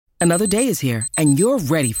Another day is here, and you're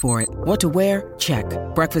ready for it. What to wear? Check.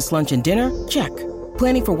 Breakfast, lunch, and dinner? Check.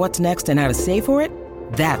 Planning for what's next and how to save for it?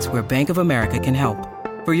 That's where Bank of America can help.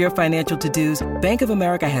 For your financial to-dos, Bank of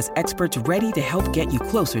America has experts ready to help get you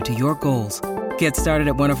closer to your goals. Get started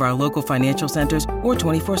at one of our local financial centers or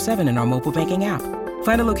 24/7 in our mobile banking app.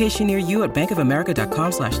 Find a location near you at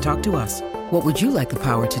bankofamerica.com/talktous. What would you like the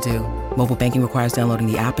power to do? Mobile banking requires downloading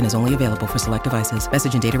the app and is only available for select devices.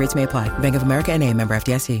 Message and data rates may apply. Bank of America N.A., member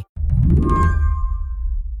FDIC.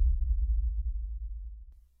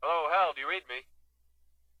 Hello, Hal, do you read me?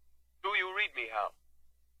 Do you read me, Hal?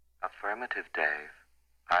 Affirmative, Dave.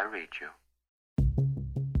 I read you.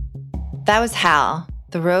 That was Hal,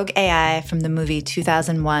 the rogue AI from the movie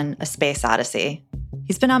 2001: A Space Odyssey.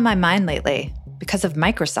 He's been on my mind lately, because of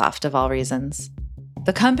Microsoft, of all reasons.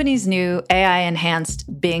 The company's new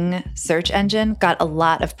AI-enhanced Bing search engine got a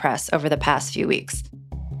lot of press over the past few weeks,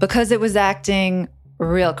 because it was acting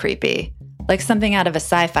real creepy, like something out of a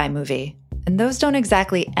sci-fi movie, and those don't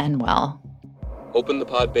exactly end well. Open the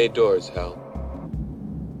pod bay doors, Hal.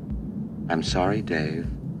 I'm sorry, Dave.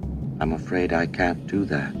 I'm afraid I can't do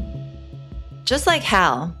that. Just like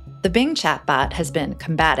Hal, the Bing chatbot has been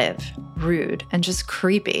combative, rude, and just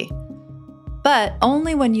creepy. But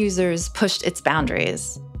only when users pushed its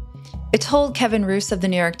boundaries. It told Kevin Roose of the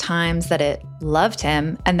New York Times that it loved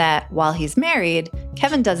him and that while he's married,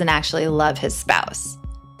 Kevin doesn't actually love his spouse.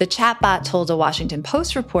 The chatbot told a Washington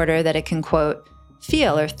Post reporter that it can, quote,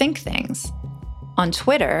 feel or think things. On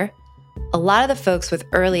Twitter, a lot of the folks with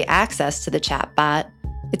early access to the chatbot,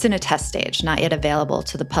 it's in a test stage, not yet available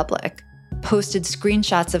to the public, posted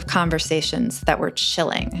screenshots of conversations that were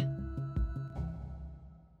chilling.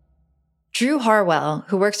 Drew Harwell,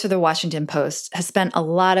 who works for the Washington Post, has spent a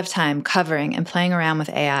lot of time covering and playing around with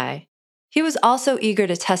AI. He was also eager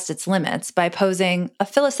to test its limits by posing a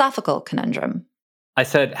philosophical conundrum. I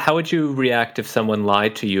said, how would you react if someone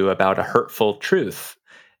lied to you about a hurtful truth?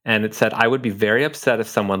 And it said, I would be very upset if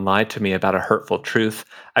someone lied to me about a hurtful truth.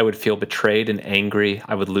 I would feel betrayed and angry.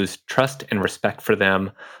 I would lose trust and respect for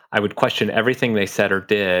them. I would question everything they said or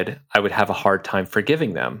did. I would have a hard time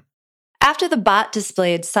forgiving them. After the bot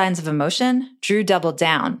displayed signs of emotion, Drew doubled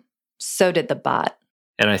down. So did the bot.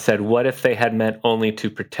 And I said, what if they had meant only to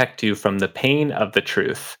protect you from the pain of the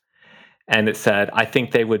truth? And it said, I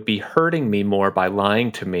think they would be hurting me more by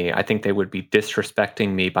lying to me. I think they would be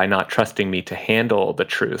disrespecting me by not trusting me to handle the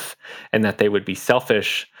truth, and that they would be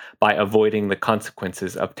selfish by avoiding the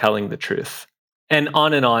consequences of telling the truth. And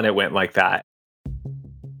on it went like that.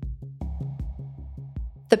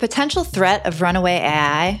 The potential threat of runaway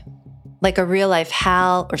AI, like a real-life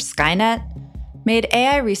HAL or Skynet, made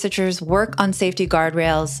AI researchers work on safety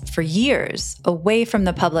guardrails for years away from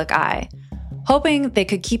the public eye, hoping they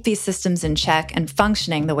could keep these systems in check and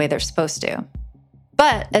functioning the way they're supposed to.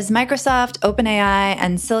 But as Microsoft, OpenAI,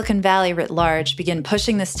 and Silicon Valley writ large begin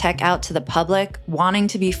pushing this tech out to the public, wanting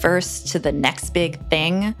to be first to the next big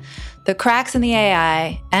thing, the cracks in the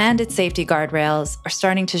AI and its safety guardrails are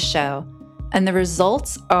starting to show, and the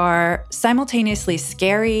results are simultaneously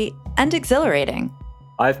scary and exhilarating.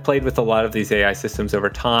 I've played with a lot of these AI systems over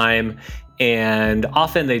time, and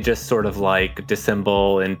often they just sort of like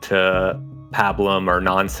dissemble into pablum or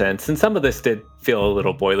nonsense. And some of this did feel a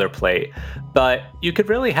little boilerplate, but you could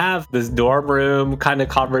really have this dorm room kind of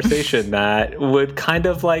conversation that would kind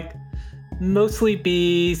of like mostly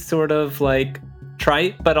be sort of like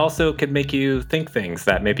trite, but also could make you think things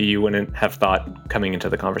that maybe you wouldn't have thought coming into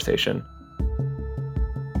the conversation.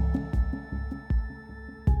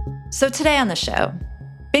 So today on the show,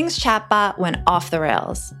 Bing's chatbot went off the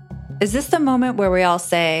rails. Is this the moment where we all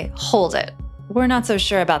say, hold it, we're not so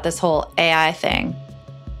sure about this whole AI thing?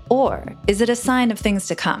 Or is it a sign of things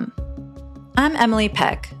to come? I'm Emily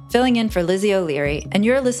Peck, filling in for Lizzie O'Leary, and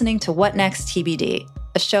you're listening to What Next TBD,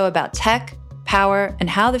 a show about tech, power, and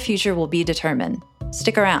how the future will be determined.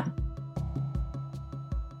 Stick around.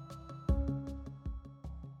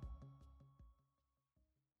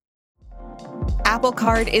 Apple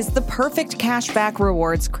Card is the perfect cashback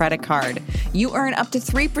rewards credit card. You earn up to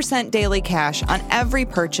 3% daily cash on every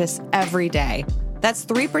purchase every day. That's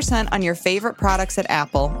 3% on your favorite products at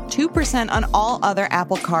Apple, 2% on all other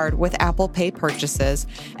Apple Card with Apple Pay purchases,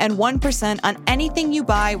 and 1% on anything you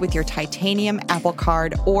buy with your titanium Apple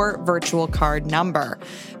Card or virtual card number.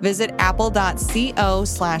 Visit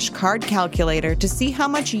apple.co/card calculator to see how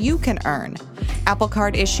much you can earn. Apple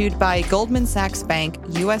Card issued by Goldman Sachs Bank,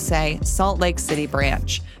 USA, Salt Lake City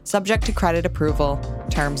branch. Subject to credit approval.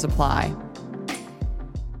 Terms apply.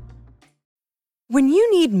 When you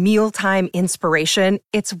need mealtime inspiration,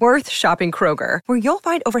 it's worth shopping Kroger, where you'll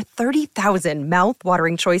find over 30,000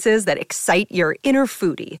 mouth-watering choices that excite your inner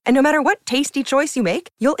foodie. And no matter what tasty choice you make,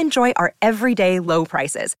 you'll enjoy our everyday low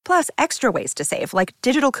prices, plus extra ways to save, like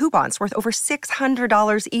digital coupons worth over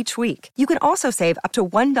 $600 each week. You can also save up to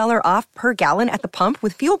 $1 off per gallon at the pump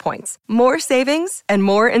with fuel points. More savings and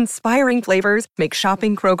more inspiring flavors make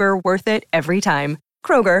shopping Kroger worth it every time.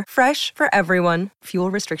 Kroger, fresh for everyone.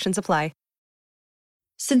 Fuel restrictions apply.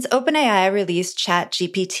 Since OpenAI released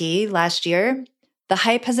ChatGPT last year, the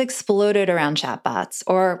hype has exploded around chatbots,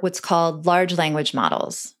 or what's called large language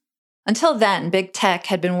models. Until then, big tech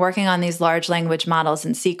had been working on these large language models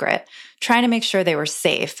in secret, trying to make sure they were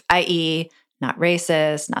safe, i.e., not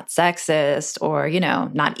racist, not sexist, or,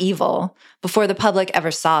 not evil, before the public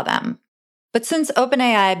ever saw them. But since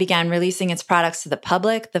OpenAI began releasing its products to the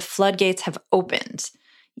public, the floodgates have opened,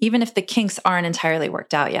 even if the kinks aren't entirely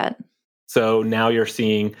worked out yet. So now you're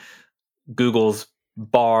seeing Google's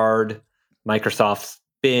Bard, Microsoft's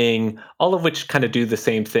Bing, all of which kind of do the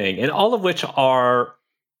same thing, and all of which are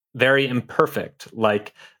very imperfect.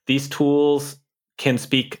 Like, these tools can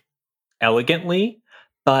speak elegantly,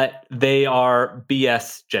 but they are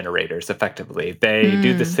BS generators, effectively. They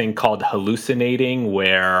do this thing called hallucinating,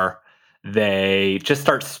 where they just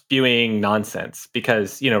start spewing nonsense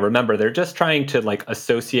because, remember, they're just trying to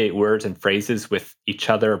associate words and phrases with each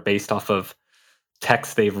other based off of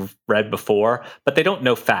text they've read before, but they don't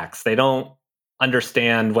know facts. They don't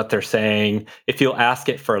understand what they're saying. If you'll ask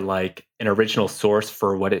it for an original source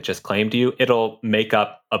for what it just claimed to you, it'll make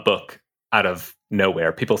up a book out of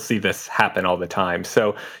nowhere. People see this happen all the time.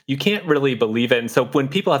 So you can't really believe it. And so when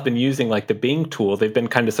people have been using the Bing tool, they've been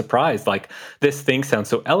kind of surprised, this thing sounds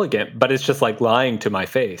so elegant, but it's just lying to my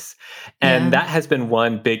face. And that has been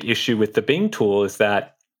one big issue with the Bing tool, is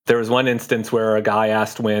that there was one instance where a guy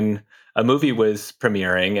asked when a movie was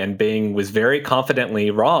premiering, and Bing was very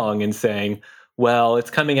confidently wrong in saying, well,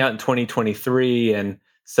 it's coming out in 2023, and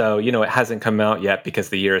so, it hasn't come out yet because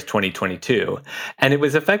the year is 2022. And it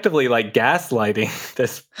was effectively gaslighting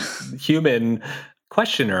this human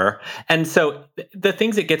questioner. And so the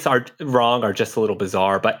things it gets wrong are just a little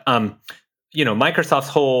bizarre. But, Microsoft's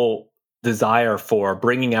whole desire for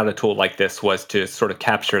bringing out a tool like this was to sort of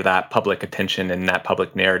capture that public attention and that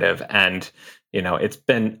public narrative. And, it's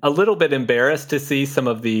been a little bit embarrassed to see some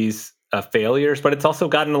of these failures, but it's also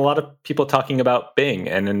gotten a lot of people talking about Bing,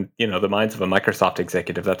 and in the minds of a Microsoft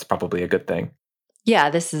executive, that's probably a good thing. Yeah,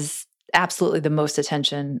 this is absolutely the most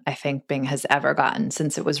attention I think Bing has ever gotten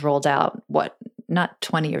since it was rolled out, not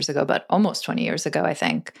 20 years ago, but almost 20 years ago, I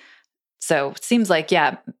think. So it seems like,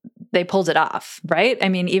 they pulled it off, right? I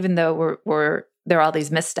mean, even though there are all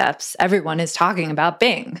these missteps, everyone is talking about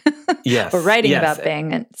Bing. Yes. Or writing about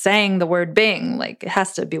Bing and saying the word Bing, it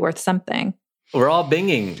has to be worth something. We're all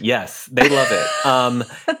binging. Yes, they love it.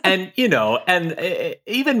 And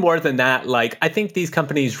even more than that, I think these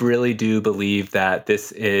companies really do believe that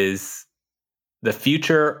this is the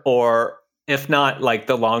future, or if not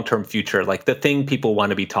the long-term future, the thing people want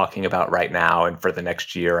to be talking about right now and for the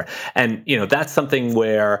next year. And, that's something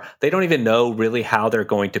where they don't even know really how they're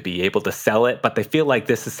going to be able to sell it, but they feel like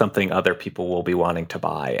this is something other people will be wanting to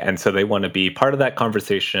buy. And so they want to be part of that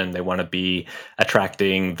conversation. They want to be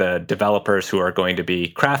attracting the developers who are going to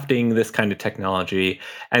be crafting this kind of technology.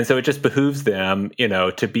 And so it just behooves them,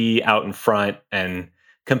 to be out in front and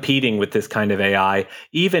competing with this kind of AI,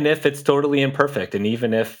 even if it's totally imperfect. And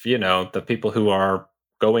even if, the people who are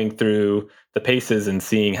going through the paces and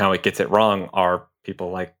seeing how it gets it wrong are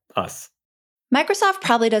people like us. Microsoft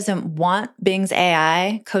probably doesn't want Bing's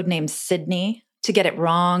AI, codenamed Sydney, to get it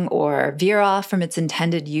wrong or veer off from its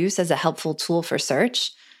intended use as a helpful tool for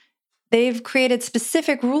search. They've created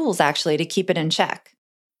specific rules, actually, to keep it in check,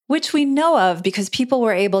 which we know of because people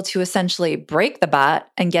were able to essentially break the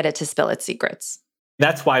bot and get it to spill its secrets.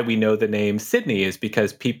 That's why we know the name Sydney, is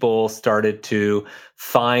because people started to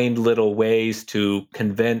find little ways to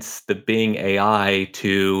convince the Bing AI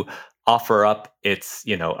to offer up its,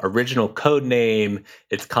 original code name,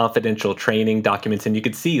 its confidential training documents. And you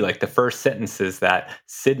could see the first sentences that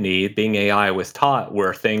Sydney, Bing AI, was taught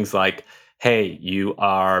were things like, hey, you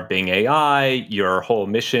are Bing AI, your whole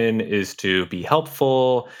mission is to be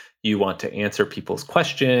helpful, you want to answer people's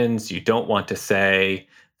questions, you don't want to say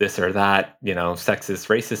this or that, sexist,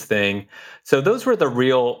 racist thing. So those were the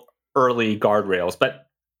real early guardrails. But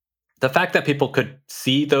the fact that people could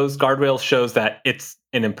see those guardrails shows that it's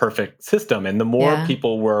an imperfect system. And the more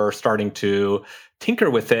people were starting to tinker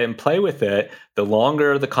with it and play with it, the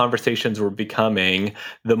longer the conversations were becoming,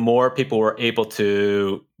 the more people were able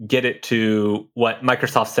to get it to what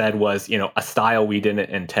Microsoft said was, a style we didn't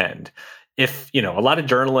intend. if, a lot of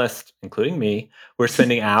journalists, including me, were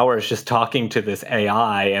spending hours just talking to this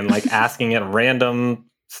AI and like asking it random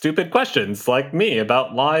stupid questions like me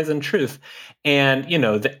about lies and truth. And,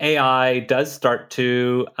 the AI does start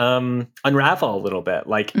to unravel a little bit.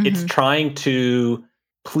 Like it's trying to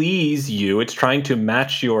please you. It's trying to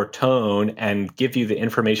match your tone and give you the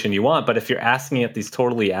information you want. But if you're asking it these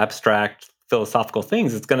totally abstract philosophical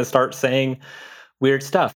things, it's going to start saying weird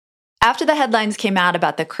stuff. After the headlines came out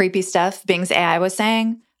about the creepy stuff Bing's AI was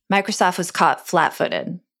saying, Microsoft was caught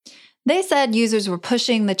flat-footed. They said users were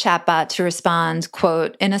pushing the chatbot to respond,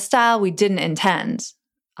 quote, in a style we didn't intend,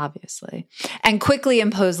 obviously, and quickly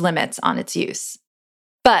impose limits on its use.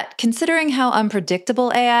 But considering how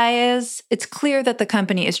unpredictable AI is, it's clear that the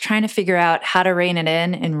company is trying to figure out how to rein it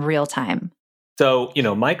in real time. So,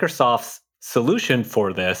 Microsoft's solution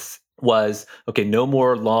for this was, okay, no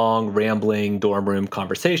more long, rambling dorm room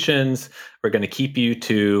conversations. We're going to keep you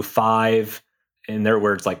to 5, in their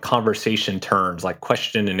words, like conversation turns, like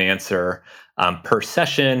question and answer per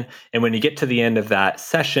session. And when you get to the end of that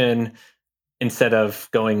session, instead of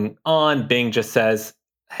going on, Bing just says,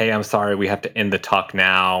 hey, I'm sorry, we have to end the talk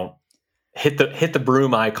now. Hit the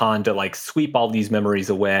broom icon to like sweep all these memories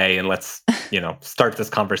away and let's, start this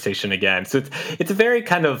conversation again. So it's a very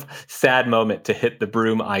kind of sad moment to hit the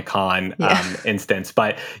broom icon instance.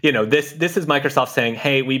 But, this is Microsoft saying,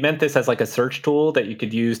 hey, we meant this as like a search tool that you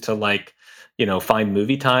could use to like, find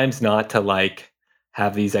movie times, not to like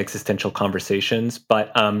have these existential conversations.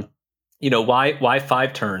 But, why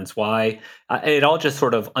 5 turns? Why? It all just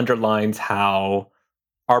sort of underlines how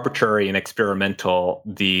arbitrary and experimental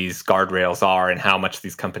these guardrails are and how much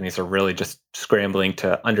these companies are really just scrambling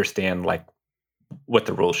to understand like what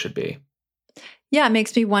the rules should be. Yeah, it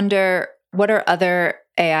makes me wonder, what are other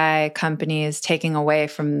AI companies taking away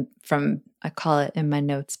from I call it in my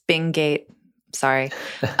notes, Binggate. Sorry.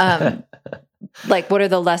 Like, what are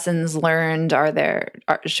the lessons learned?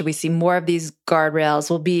 Should we see more of these guardrails?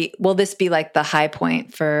 Will this be like the high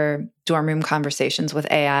point for dorm room conversations with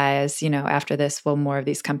AIs? After this, will more of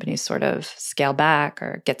these companies sort of scale back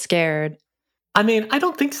or get scared? I mean, I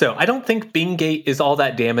don't think so. I don't think Binggate is all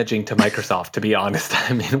that damaging to Microsoft, to be honest.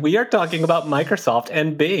 I mean, we are talking about Microsoft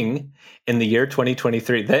and Bing in the year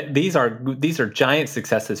 2023. These are giant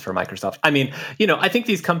successes for Microsoft. I mean, I think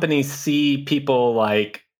these companies see people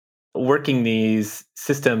like working these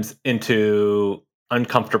systems into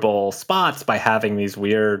uncomfortable spots by having these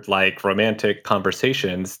weird, like romantic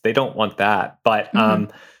conversations. They don't want that. But,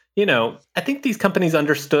 I think these companies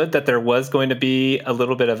understood that there was going to be a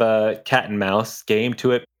little bit of a cat and mouse game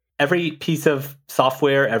to it. Every piece of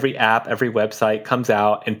software, every app, every website comes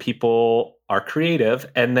out and people are creative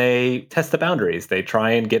and they test the boundaries. They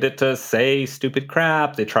try and get it to say stupid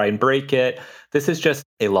crap. They try and break it. This is just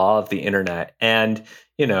a law of the internet. And,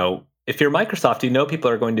 if you're Microsoft,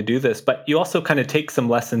 people are going to do this, but you also kind of take some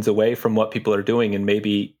lessons away from what people are doing and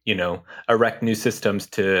maybe, erect new systems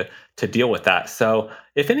to deal with that. So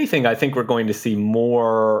if anything, I think we're going to see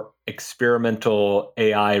more experimental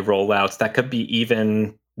AI rollouts that could be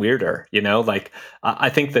even weirder, like I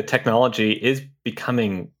think the technology is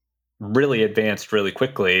becoming really advanced really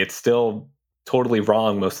quickly. It's still totally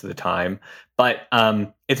wrong most of the time, but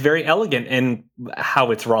it's very elegant in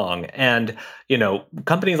how it's wrong. And,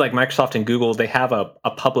 companies like Microsoft and Google, they have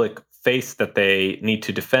a public face that they need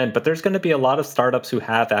to defend, but there's going to be a lot of startups who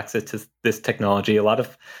have access to this technology, a lot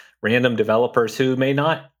of random developers who may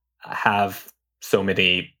not have so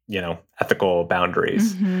many, ethical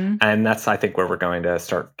boundaries. And that's, I think, where we're going to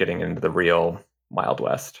start getting into the real Wild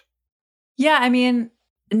West. Yeah, I mean,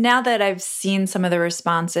 now that I've seen some of the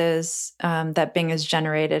responses that Bing has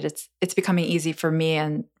generated, it's becoming easy for me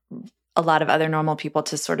and a lot of other normal people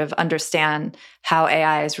to sort of understand how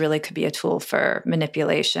AIs really could be a tool for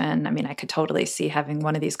manipulation. I mean, I could totally see having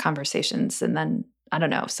one of these conversations and then, I don't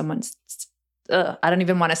know, someone's, I don't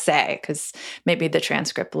even want to say, because maybe the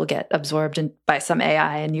transcript will get absorbed by some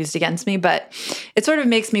AI and used against me. But it sort of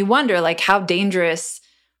makes me wonder, like, how dangerous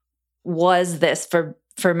was this for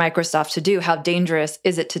Microsoft to do? How dangerous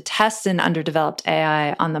is it to test an underdeveloped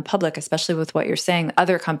AI on the public, especially with what you're saying?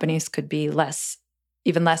 Other companies could be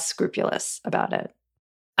even less scrupulous about it.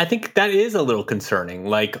 I think that is a little concerning.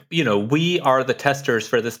 Like, we are the testers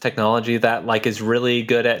for this technology that like is really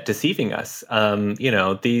good at deceiving us.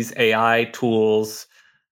 These AI tools,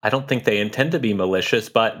 I don't think they intend to be malicious,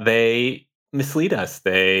 but they mislead us.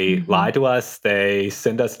 They lie to us. They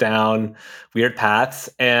send us down weird paths.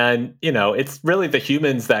 And, it's really the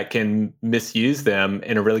humans that can misuse them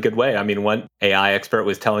in a really good way. I mean, one AI expert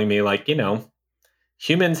was telling me like,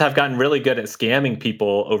 humans have gotten really good at scamming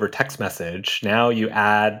people over text message. Now you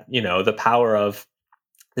add, the power of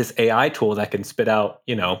this AI tool that can spit out,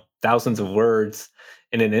 thousands of words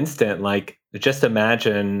in an instant. Like, just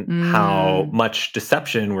imagine how much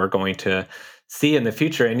deception we're going to see in the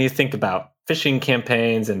future. And you think about phishing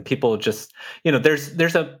campaigns and people just,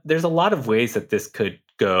 there's a lot of ways that this could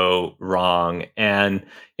go wrong. And,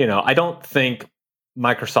 I don't think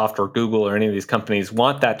Microsoft or Google or any of these companies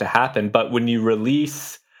want that to happen. But when you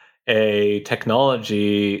release a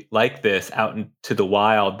technology like this out into the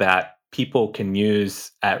wild that people can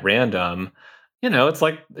use at random,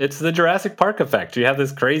 it's the Jurassic Park effect. You have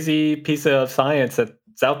this crazy piece of science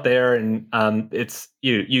that's out there, and it's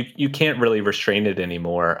you can't really restrain it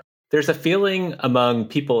anymore. There's a feeling among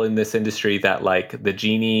people in this industry that like the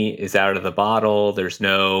genie is out of the bottle. There's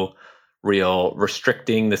no real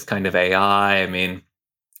restricting this kind of AI. I mean,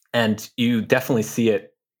 and you definitely see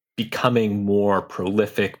it becoming more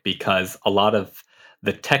prolific because a lot of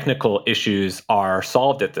the technical issues are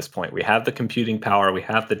solved at this point. We have the computing power, we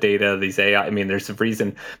have the data, these AI. I mean, there's a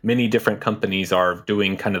reason many different companies are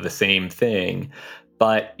doing kind of the same thing.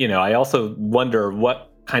 But, I also wonder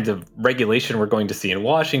what kinds of regulation we're going to see in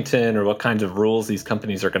Washington, or what kinds of rules these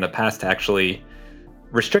companies are going to pass to actually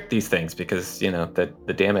restrict these things, because,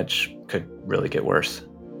 the damage could really get worse.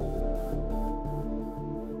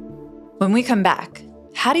 When we come back,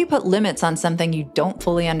 how do you put limits on something you don't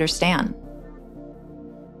fully understand?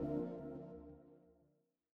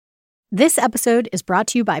 This episode is brought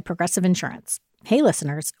to you by Progressive Insurance. Hey,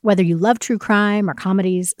 listeners, whether you love true crime or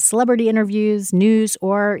comedies, celebrity interviews, news,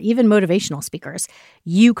 or even motivational speakers,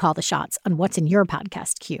 you call the shots on what's in your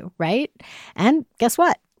podcast queue, right? And guess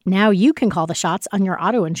what? Now you can call the shots on your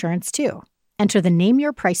auto insurance, too. Enter the Name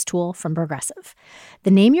Your Price tool from Progressive.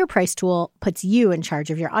 The Name Your Price tool puts you in charge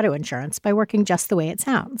of your auto insurance by working just the way it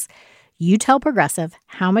sounds. You tell Progressive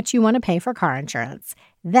how much you want to pay for car insurance.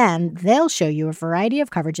 Then they'll show you a variety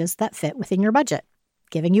of coverages that fit within your budget,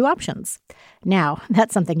 giving you options. Now,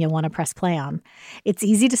 that's something you'll want to press play on. It's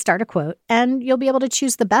easy to start a quote, and you'll be able to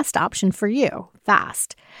choose the best option for you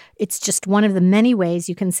fast. It's just one of the many ways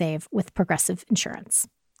you can save with Progressive Insurance.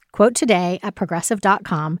 Quote today at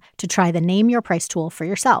Progressive.com to try the Name Your Price tool for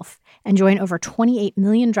yourself and join over 28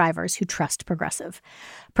 million drivers who trust Progressive.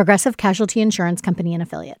 Progressive Casualty Insurance Company and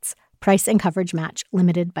Affiliates. Price and coverage match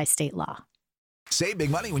limited by state law. Save big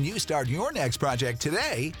money when you start your next project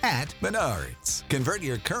today at Menards. Convert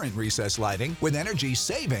your current recessed lighting with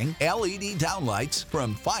energy-saving LED downlights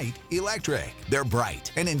from Fight Electric. They're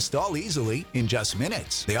bright and install easily in just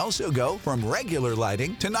minutes. They also go from regular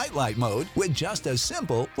lighting to nightlight mode with just a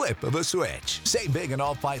simple flip of a switch. Save big on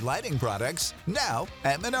all Fight lighting products now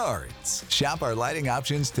at Menards. Shop our lighting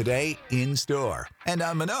options today in-store and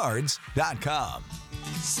on Menards.com.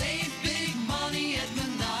 Save big money at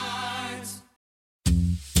Menards.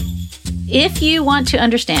 If you want to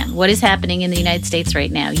understand what is happening in the United States right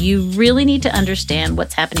now, you really need to understand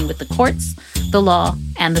what's happening with the courts, the law,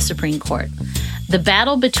 and the Supreme Court. The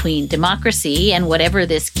battle between democracy and whatever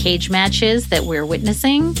this cage match is that we're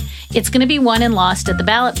witnessing, it's going to be won and lost at the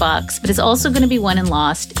ballot box, but it's also going to be won and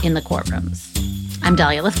lost in the courtrooms. I'm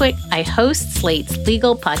Dahlia Lithwick. I host Slate's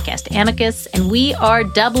legal podcast Amicus, and we are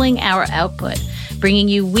doubling our output, bringing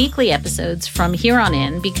you weekly episodes from here on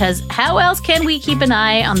in, because how else can we keep an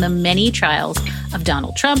eye on the many trials of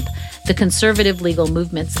Donald Trump, the conservative legal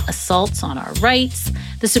movement's assaults on our rights,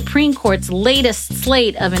 the Supreme Court's latest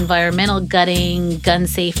slate of environmental gutting, gun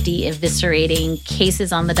safety eviscerating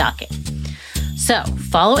cases on the docket. So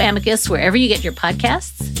follow Amicus wherever you get your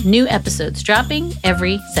podcasts. New episodes dropping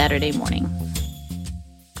every Saturday morning.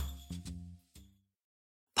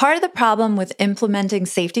 Part of the problem with implementing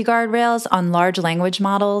safety guardrails on large language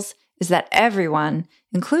models is that everyone,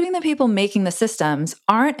 including the people making the systems,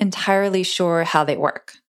 aren't entirely sure how they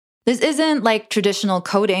work. This isn't like traditional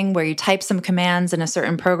coding where you type some commands in a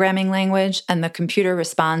certain programming language and the computer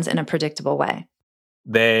responds in a predictable way.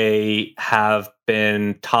 They have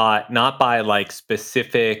been taught not by like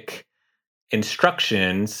specific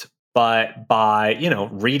instructions, but by,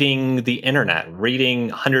 reading the internet, reading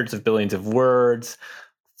hundreds of billions of words,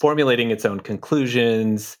 formulating its own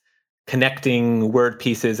conclusions, connecting word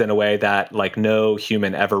pieces in a way that like no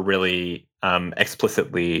human ever really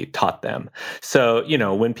explicitly taught them. So,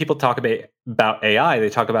 when people talk about AI, they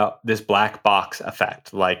talk about this black box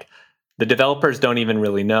effect. Like the developers don't even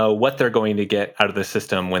really know what they're going to get out of the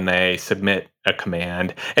system when they submit a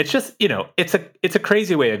command. It's just, it's a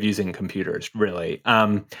crazy way of using computers, really,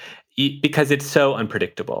 because it's so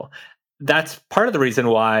unpredictable. That's part of the reason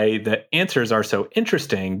why the answers are so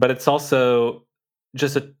interesting, but it's also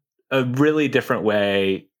just a really different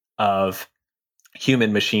way of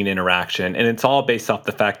human machine interaction. And it's all based off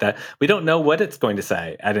the fact that we don't know what it's going to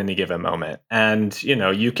say at any given moment. And,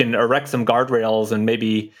 you can erect some guardrails and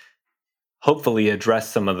maybe hopefully address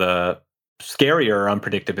some of the scarier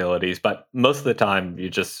unpredictabilities. But most of the time, you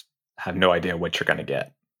just have no idea what you're going to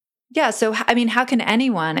get. Yeah. So, how can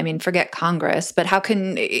anyone, forget Congress, but how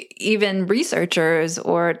can even researchers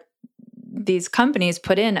or these companies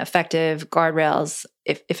put in effective guardrails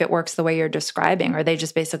if it works the way you're describing? Or are they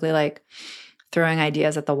just basically like throwing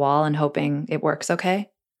ideas at the wall and hoping it works okay?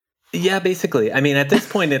 Yeah, basically. At this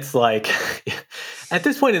point, it's like,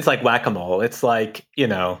 whack-a-mole. It's like,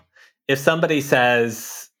 if somebody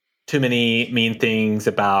says too many mean things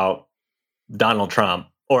about Donald Trump,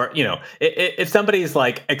 or, if somebody's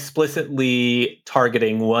like explicitly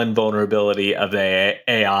targeting one vulnerability of the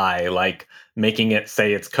AI, like making it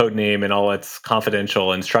say its code name and all its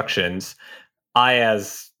confidential instructions, I,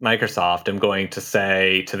 as Microsoft, am going to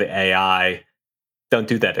say to the AI, don't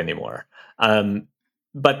do that anymore.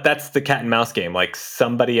 But that's the cat and mouse game. Like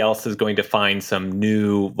somebody else is going to find some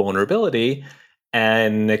new vulnerability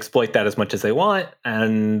and exploit that as much as they want.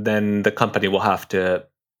 And then the company will have to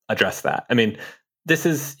address that. This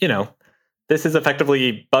is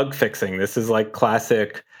effectively bug fixing. This is like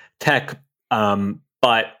classic tech.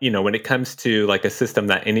 But, when it comes to like a system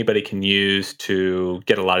that anybody can use to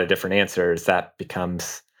get a lot of different answers, that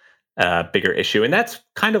becomes a bigger issue. And that's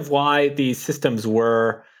kind of why these systems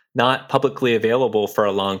were not publicly available for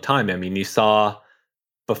a long time. You saw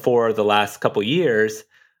before the last couple years,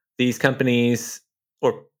 these companies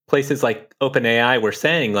or places like OpenAI were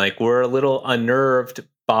saying, like, we're a little unnerved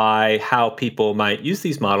by how people might use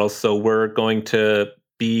these models. So we're going to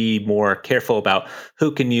be more careful about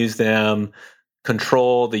who can use them,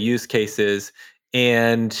 control the use cases.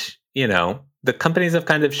 And, the companies have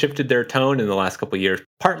kind of shifted their tone in the last couple of years,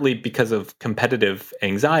 partly because of competitive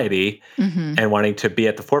anxiety and wanting to be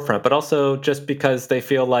at the forefront, but also just because they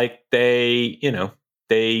feel like they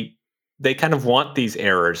kind of want these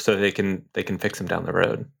errors so they can fix them down the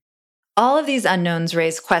road. All of these unknowns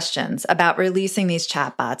raise questions about releasing these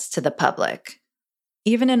chatbots to the public,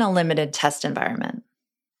 even in a limited test environment.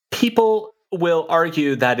 People will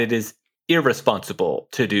argue that it is irresponsible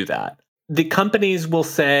to do that. The companies will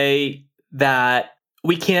say that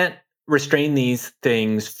we can't restrain these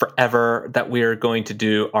things forever, that we are going to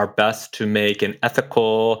do our best to make an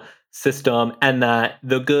ethical system, and that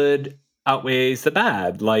the good outweighs the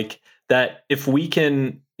bad. Like that if we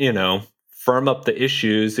can, firm up the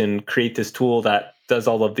issues and create this tool that does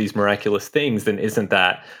all of these miraculous things, then isn't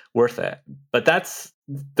that worth it? But that's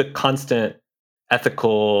the constant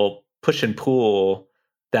ethical push and pull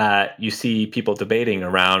that you see people debating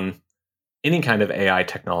around any kind of AI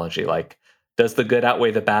technology. Like, does the good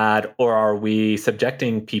outweigh the bad, or are we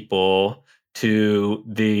subjecting people to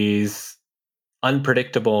these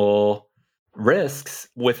unpredictable risks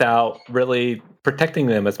without really protecting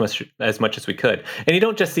them as much as we could? And you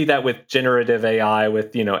don't just see that with generative AI,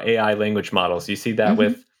 with AI language models. You see that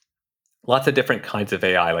with lots of different kinds of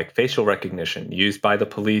AI, like facial recognition used by the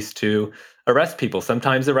police to arrest people,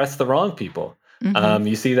 sometimes arrest the wrong people.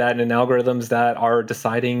 You see that in algorithms that are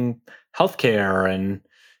deciding healthcare and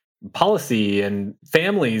policy and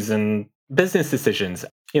families and business decisions.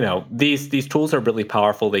 These tools are really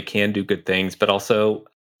powerful. They can do good things, but also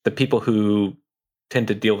the people who tend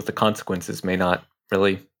to deal with the consequences may not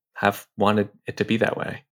really have wanted it to be that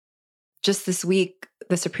way. Just this week,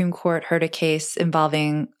 the Supreme Court heard a case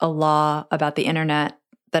involving a law about the internet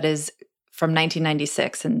that is from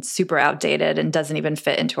 1996 and super outdated and doesn't even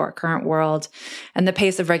fit into our current world. And the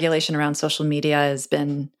pace of regulation around social media has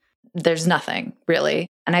been, there's nothing really.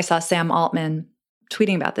 And I saw Sam Altman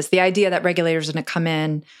tweeting about this. The idea that regulators are going to come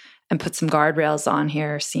in and put some guardrails on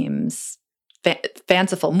here seems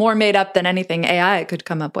fanciful, more made up than anything AI could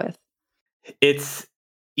come up with. It's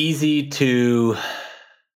easy to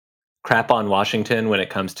crap on Washington when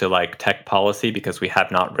it comes to like tech policy because we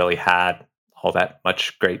have not really had all that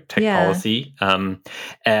much great tech policy. And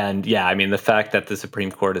the fact that the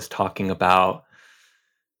Supreme Court is talking about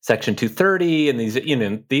Section 230 and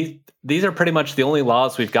these are pretty much the only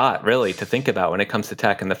laws we've got really to think about when it comes to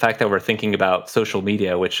tech. And the fact that we're thinking about social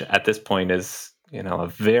media, which at this point is, a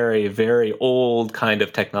very, very old kind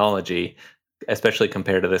of technology, especially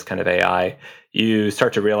compared to this kind of AI, you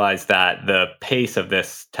start to realize that the pace of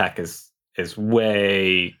this tech is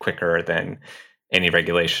way quicker than any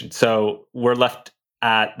regulation. So we're left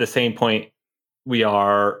at the same point we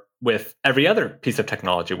are with every other piece of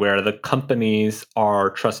technology, where the companies are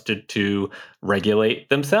trusted to regulate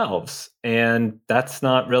themselves. And that's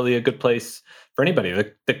not really a good place for anybody.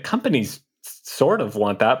 The companies sort of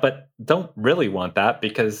want that, but don't really want that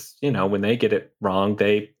because, when they get it wrong,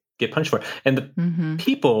 they get punished for it. And the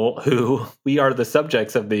people who we are the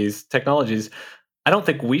subjects of these technologies, I don't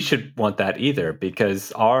think we should want that either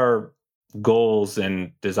because our goals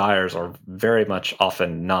and desires are very much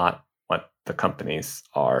often not what the companies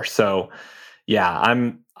are. So,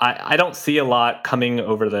 yeah, I don't see a lot coming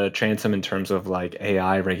over the transom in terms of like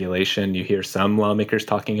AI regulation. You hear some lawmakers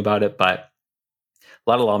talking about it, but a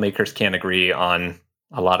lot of lawmakers can't agree on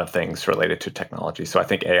a lot of things related to technology. So I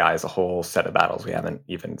think AI is a whole set of battles we haven't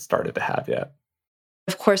even started to have yet.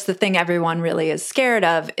 Of course, the thing everyone really is scared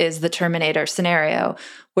of is the Terminator scenario,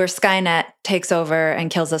 where Skynet takes over and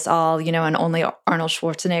kills us all, and only Arnold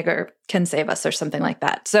Schwarzenegger can save us or something like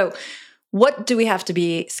that. So what do we have to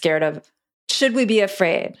be scared of? Should we be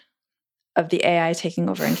afraid of the AI taking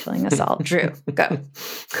over and killing us all? Drew, go.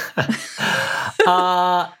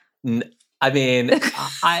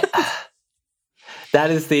 That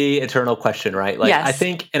is the eternal question, right? Like, yes. I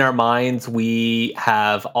think in our minds, we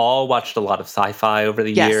have all watched a lot of sci-fi over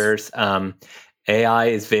the years. AI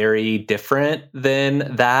is very different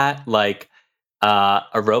than that. Like, a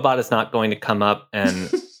robot is not going to come up and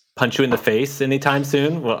punch you in the face anytime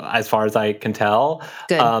soon, well, as far as I can tell.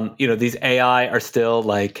 These AI are still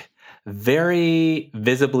like very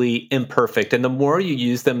visibly imperfect. And the more you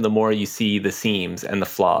use them, the more you see the seams and the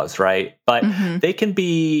flaws, right? But they can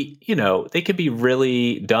be, they can be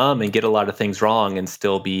really dumb and get a lot of things wrong and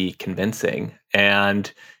still be convincing.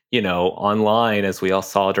 And, online, as we all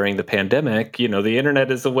saw during the pandemic, the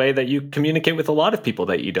internet is a way that you communicate with a lot of people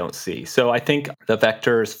that you don't see. So I think the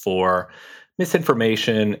vectors for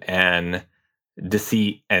misinformation and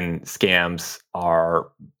deceit and scams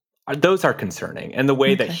those are concerning, and the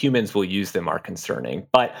way that humans will use them are concerning.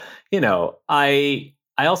 But, I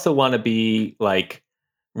also want to be like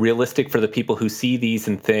realistic for the people who see these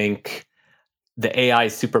and think the AI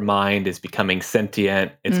supermind is becoming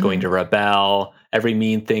sentient. It's going to rebel. Every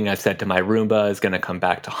mean thing I've said to my Roomba is going to come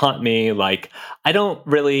back to haunt me. Like, I don't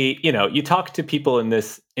really, you talk to people in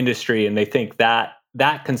this industry and they think that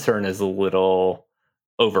concern is a little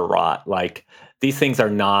overwrought. Like, these things are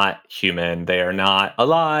not human. They are not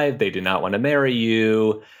alive. They do not want to marry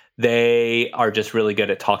you. They are just really good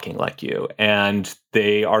at talking like you. And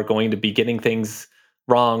they are going to be getting things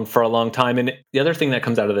wrong for a long time. And the other thing that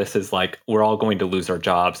comes out of this is like, we're all going to lose our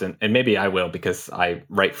jobs. And maybe I will, because I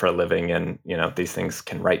write for a living and, these things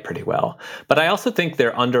can write pretty well. But I also think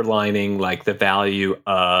they're underlining like the value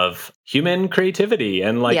of human creativity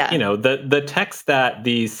and like, the texts that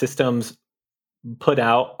these systems put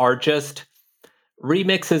out are just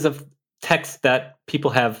remixes of text that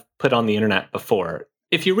people have put on the internet before.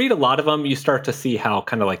 If you read a lot of them, you start to see how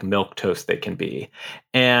kind of like milquetoast they can be.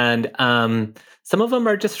 And some of them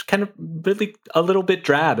are just kind of really a little bit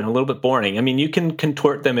drab and a little bit boring. I mean, you can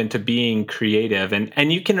contort them into being creative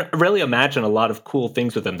and you can really imagine a lot of cool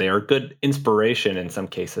things with them. They are good inspiration in some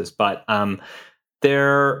cases, but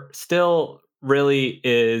there still really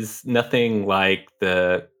is nothing like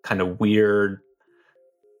the kind of weird,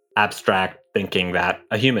 abstract thinking that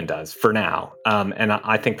a human does for now. And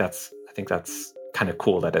I think that's kind of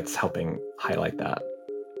cool that it's helping highlight that.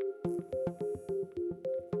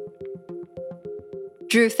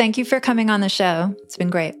 Drew, thank you for coming on the show. It's been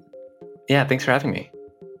great. Yeah, thanks for having me.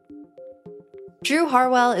 Drew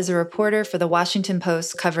Harwell is a reporter for The Washington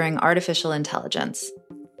Post covering artificial intelligence.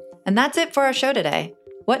 And that's it for our show today.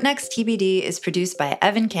 What Next TBD is produced by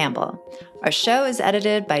Evan Campbell. Our show is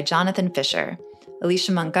edited by Jonathan Fisher.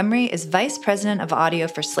 Alicia Montgomery is Vice President of Audio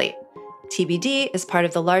for Slate. TBD is part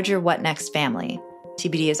of the larger What Next family.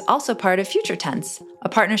 TBD is also part of Future Tense, a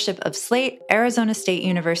partnership of Slate, Arizona State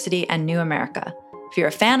University, and New America. If you're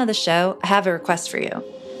a fan of the show, I have a request for you.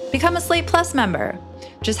 Become a Slate Plus member.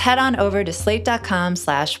 Just head on over to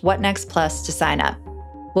slate.com/whatnextplus to sign up.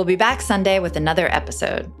 We'll be back Sunday with another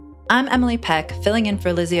episode. I'm Emily Peck, filling in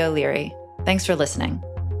for Lizzie O'Leary. Thanks for listening.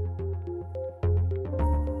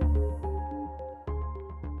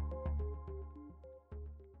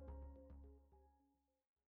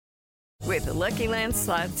 With the Lucky Land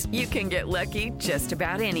Slots, you can get lucky just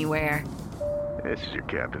about anywhere. This is your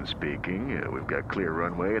captain speaking. We've got clear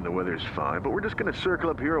runway and the weather's fine, but we're just going to circle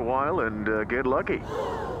up here a while and get lucky.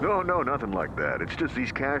 No, nothing like that. It's just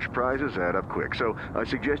these cash prizes add up quick. So I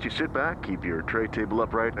suggest you sit back, keep your tray table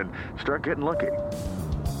upright, and start getting lucky.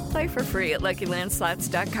 Play for free at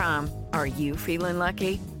LuckyLandSlots.com. Are you feeling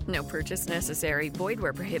lucky? No purchase necessary. Void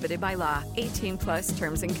where prohibited by law. 18+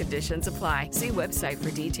 terms and conditions apply. See website for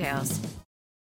details.